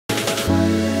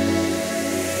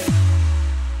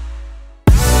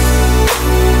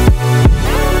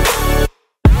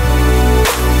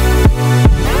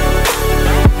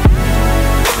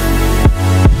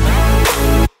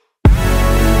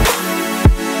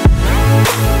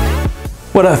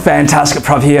What a fantastic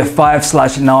property here,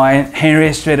 5/9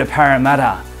 Henry Street,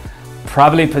 Parramatta.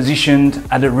 Properly positioned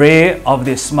at the rear of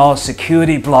this small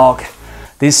security block,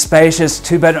 this spacious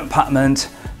two-bedroom apartment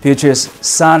features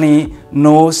sunny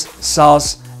north,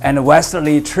 south and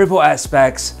westerly triple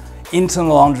aspects,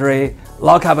 internal laundry,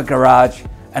 lock-up garage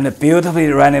and a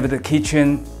beautifully renovated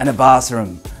kitchen and a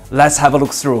bathroom. Let's have a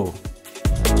look through.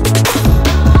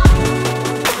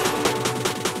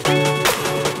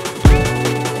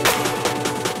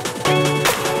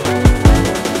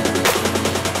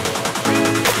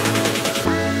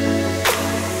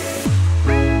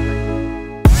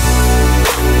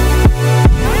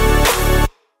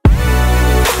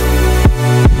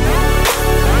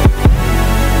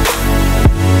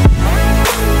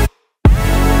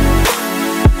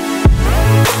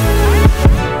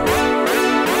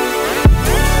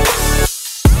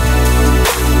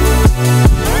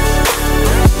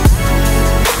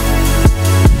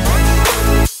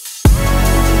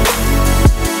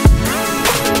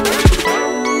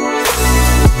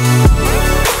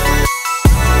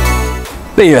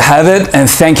 There you have it, and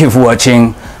thank you for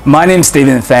watching. My name is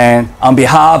Stephen Fan. On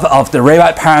behalf of the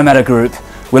Rewrite Parramatta Group,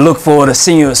 we look forward to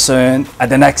seeing you soon at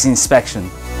the next inspection.